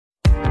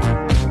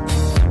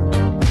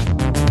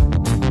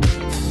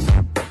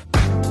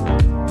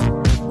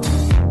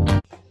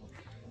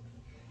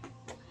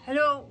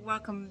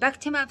welcome back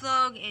to my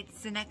vlog.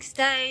 It's the next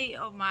day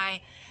of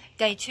my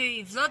day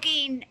 2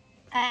 vlogging,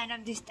 and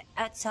I'm just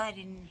outside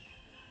in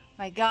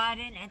my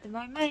garden at the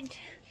moment,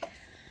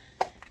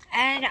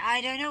 and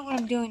I don't know what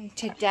I'm doing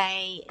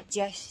today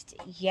just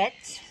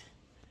yet,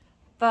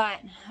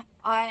 but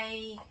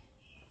I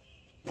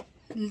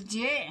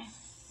legit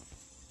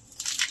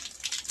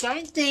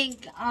don't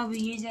think I'll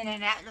be using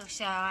an outdoor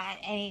shower at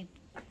any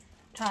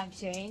time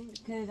soon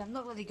because I'm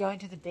not really going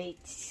to the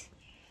beach.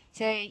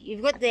 So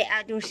you've got the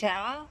outdoor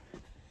shower,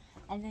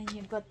 and then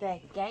you've got the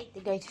gate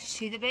that goes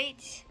to the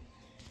beach,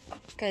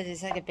 because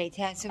it's like a beach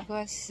house, of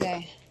course.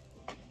 So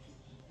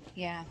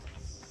yeah.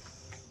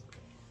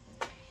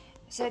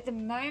 So at the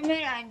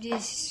moment, I'm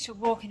just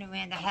walking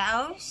around the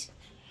house,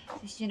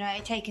 just, you know,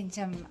 taking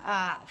some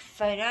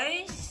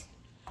photos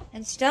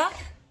and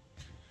stuff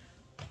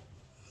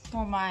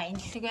for my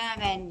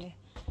Instagram and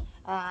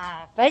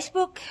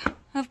Facebook,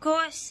 of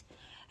course.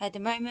 At the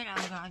moment,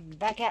 I'm going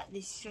back out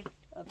this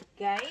of the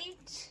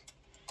gate,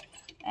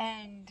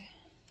 and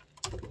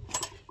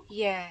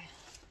yeah,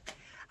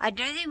 I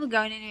don't think we're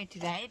going anywhere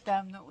today, but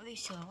I'm not really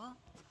sure.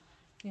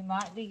 We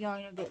might be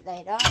going a bit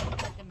later.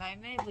 At the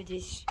moment, we're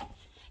just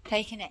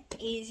taking it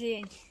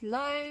easy and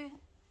slow.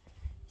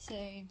 So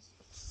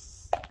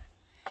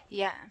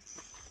yeah.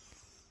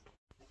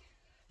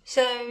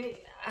 So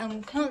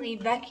I'm currently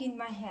back in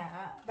my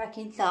house, back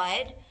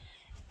inside.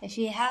 If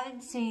you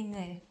haven't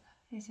seen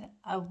there's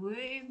a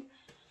room,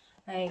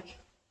 like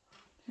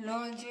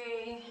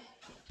laundry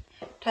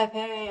type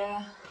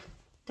area,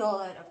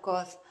 toilet, of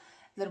course,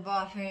 little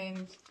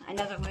bathroom,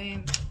 another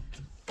room,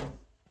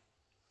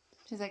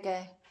 just like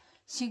a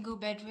single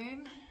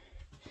bedroom,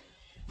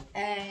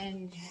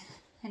 and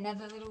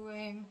another little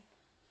room,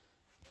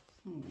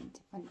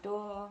 front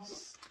door.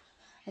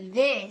 And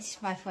this,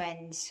 my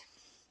friends,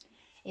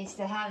 is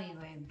the Harry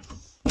room.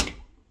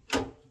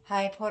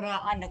 Harry Potter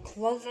and the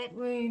closet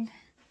room.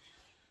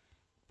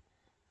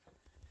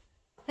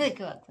 Really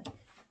cool, actually.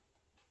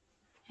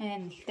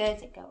 And the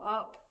stairs that go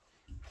up.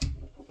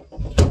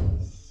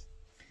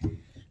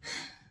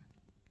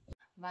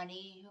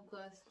 Money, of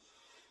course.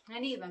 I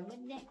need one,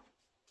 wouldn't it?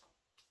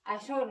 I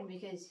showed him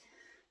because,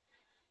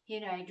 you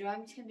know,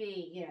 drums can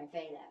be, you know,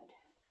 very loud.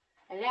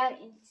 A loud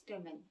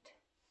instrument.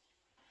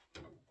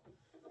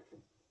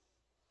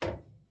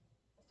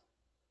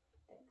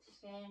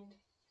 Stand.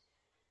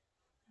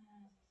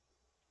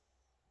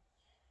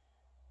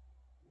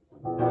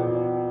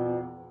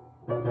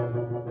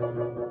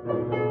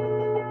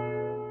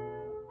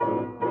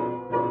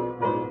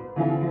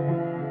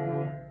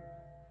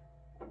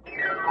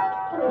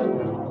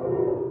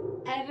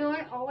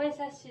 Everyone always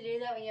has to do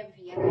that when you have a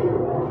piano.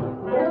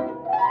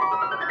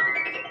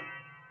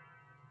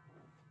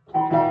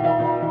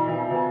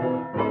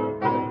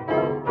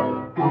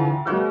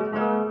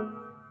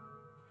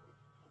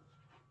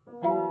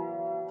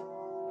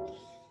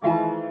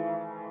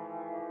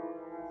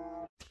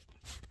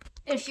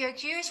 If you're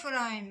curious what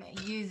I'm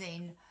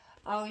using,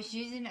 I was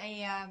using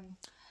a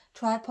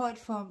tripod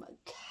from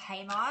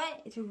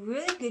Kmart. It's a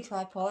really good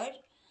tripod.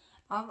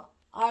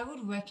 I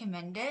would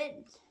recommend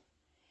it.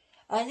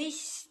 At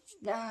least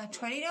 $20,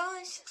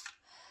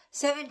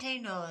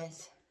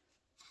 $17.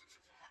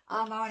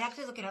 I would have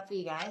to look it up for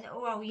you guys.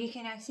 Well, you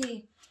can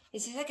actually.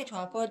 It's just like a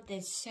tripod.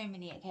 There's so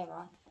many at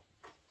Kmart.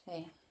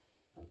 So.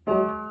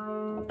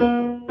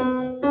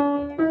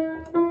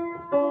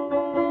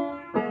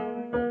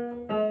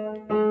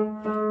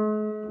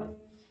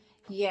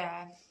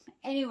 Yeah.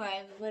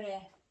 Anyway, we're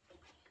gonna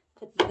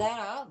put that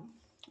up,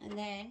 and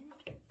then,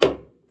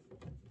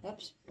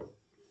 oops,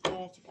 that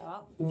has to go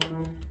up.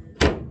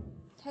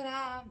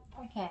 Ta-da!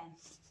 Okay.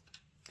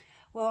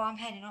 Well, I'm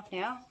heading off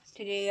now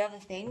to do other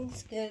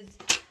things because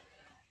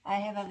I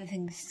have other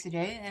things to do,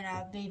 and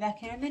I'll be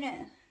back in a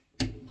minute.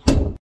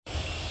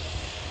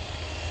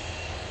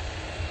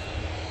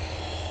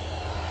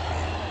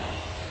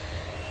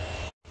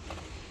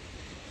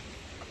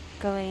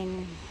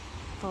 Going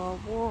for a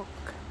walk.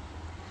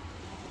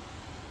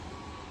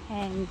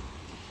 And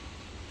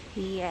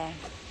yeah,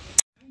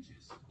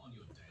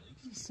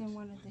 just in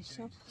one of the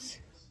shops,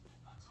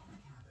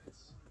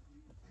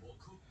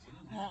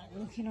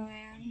 looking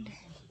around.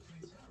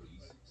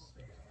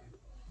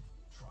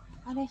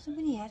 Oh, there's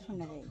somebody has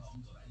one of these.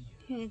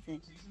 Who is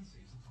it?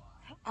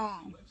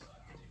 Ah,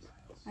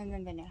 I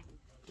remember now.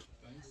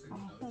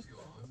 Oh, look.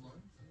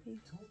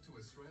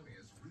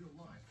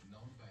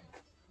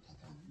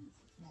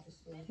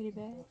 Pretty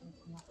bad.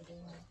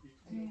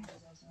 Yeah.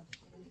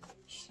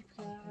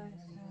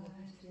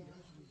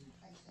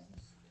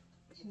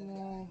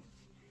 More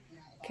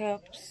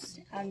cups.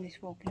 I'm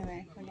just walking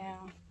around for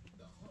now.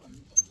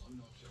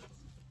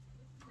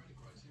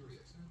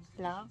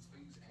 Love.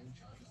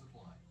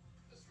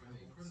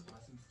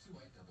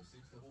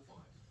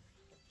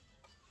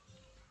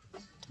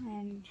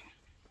 And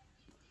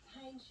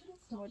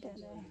what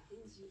other?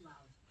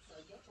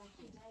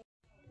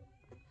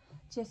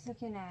 Just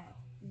looking at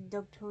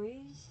dog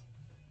toys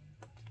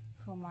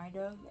for my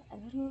dog. A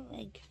little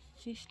like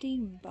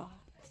 $15,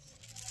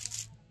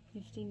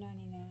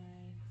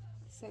 $15.99.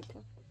 So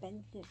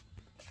expensive.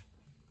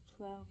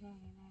 12.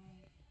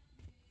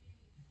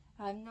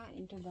 I'm not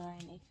into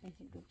buying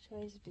expensive dog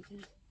toys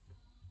because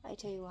I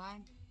tell you why.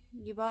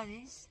 You buy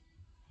this,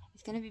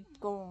 it's going to be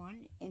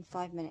gone in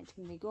 5 minutes. It's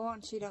going to be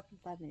gone, shoot up in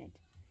 5 minutes.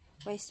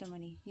 Waste of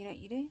money. You know what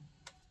you do?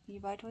 You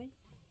buy toys?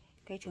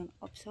 Go to an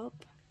op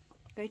shop.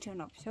 Go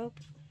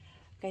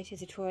to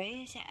the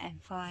toys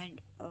and find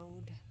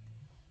old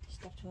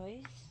stuffed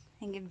toys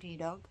and give them to your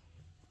dog.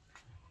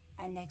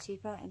 And they're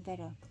cheaper and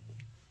better.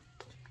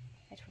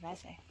 That's what I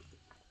say.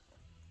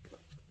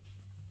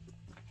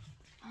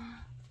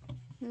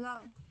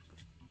 Love.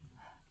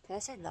 Did I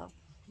say love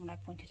when I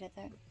pointed at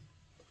that?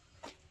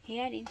 He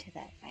ain't into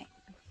that, mate.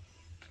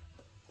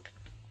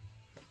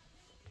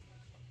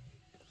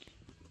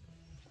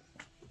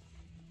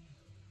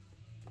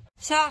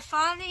 So I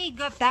finally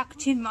got back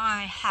to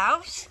my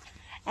house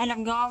and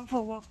I'm going for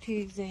a walk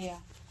to the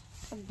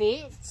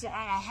beach, and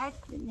I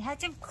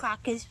had some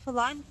crackers for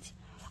lunch.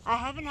 I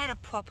haven't had a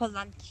proper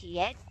lunch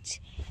yet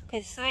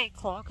because it's 3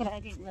 o'clock and I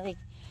didn't really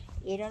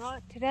eat a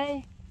lot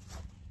today,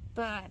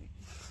 but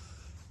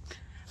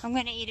I'm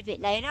going to eat a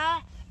bit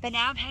later. But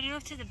now I'm heading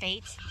off to the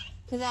beach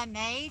because I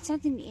made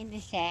something in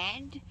the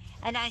sand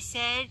and I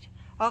said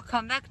I'll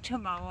come back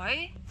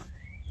tomorrow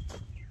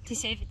to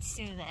see if it's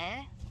still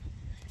there.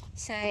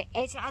 So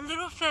it's a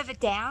little further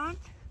down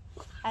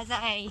as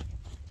I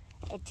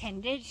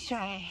attended,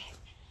 so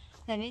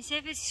let me see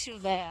if it's still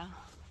there.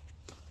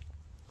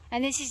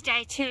 And this is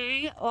day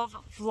 2 of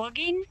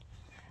vlogging.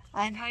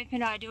 I'm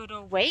hoping I do it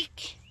all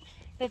week,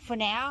 but for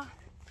now,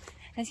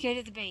 let's go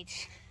to the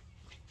beach.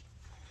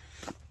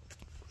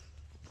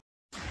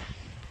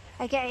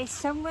 Okay,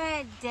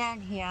 somewhere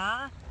down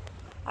here,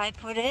 I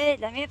put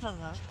it, let me have a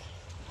look.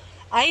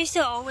 I used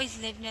to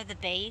always live near the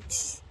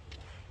beach,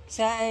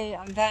 so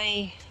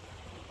I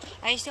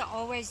used to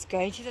always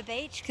go to the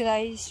beach because I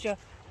used to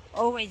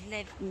always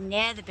live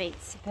near the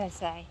beach per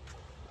se.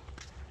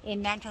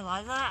 In Mount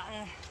Eliza,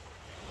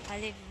 I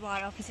live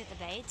right opposite the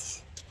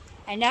beach.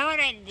 And now I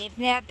don't live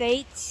near a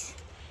beach.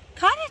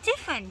 Kind of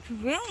different,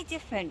 really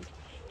different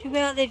to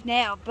where I live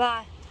now.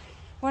 But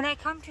when I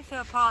come to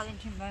Phillip Island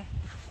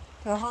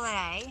for a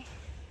holiday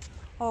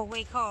or a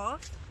week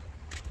off,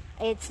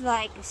 it's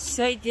like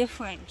so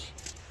different.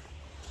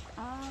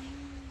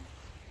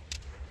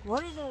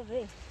 What is all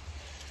this?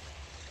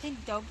 I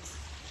think dogs.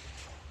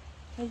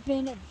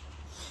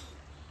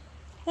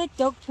 They're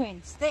dog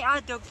twins. They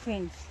are dog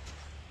twins.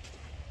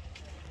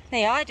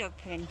 They are dog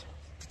twins.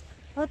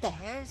 What the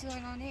hell is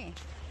going on here?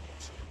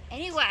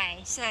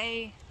 Anyway, so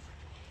maybe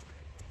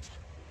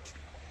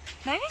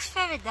it's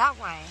further that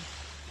way.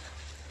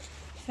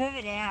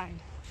 Further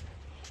down.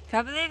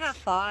 Can't believe how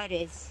far it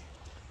is.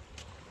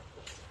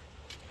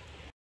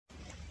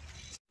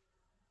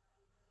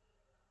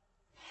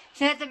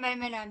 So at the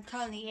moment I'm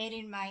currently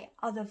editing my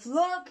other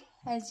vlog,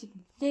 as you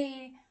can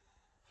see.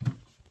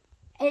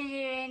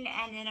 Editing,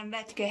 and then I'm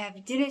about to go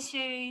have dinner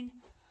soon.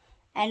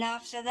 And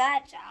after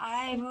that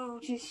I will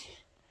just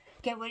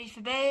get ready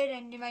for bed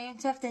and do my own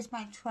stuff. There's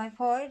my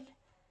tripod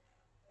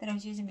that I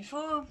was using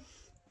before.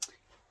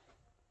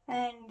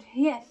 And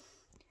yeah,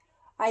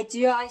 I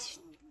just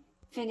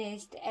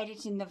finished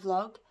editing the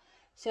vlog,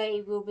 so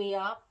it will be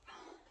up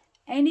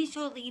any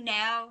shortly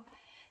now.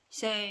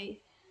 So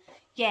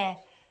yeah,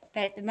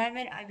 but at the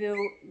moment I will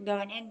go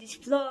and end this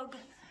vlog.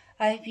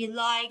 I hope you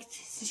liked,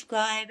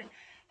 subscribe.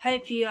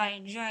 Hope you are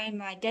enjoying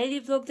my daily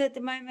vlogs at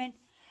the moment.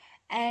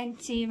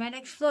 And see you in my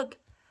next vlog.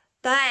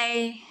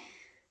 Bye.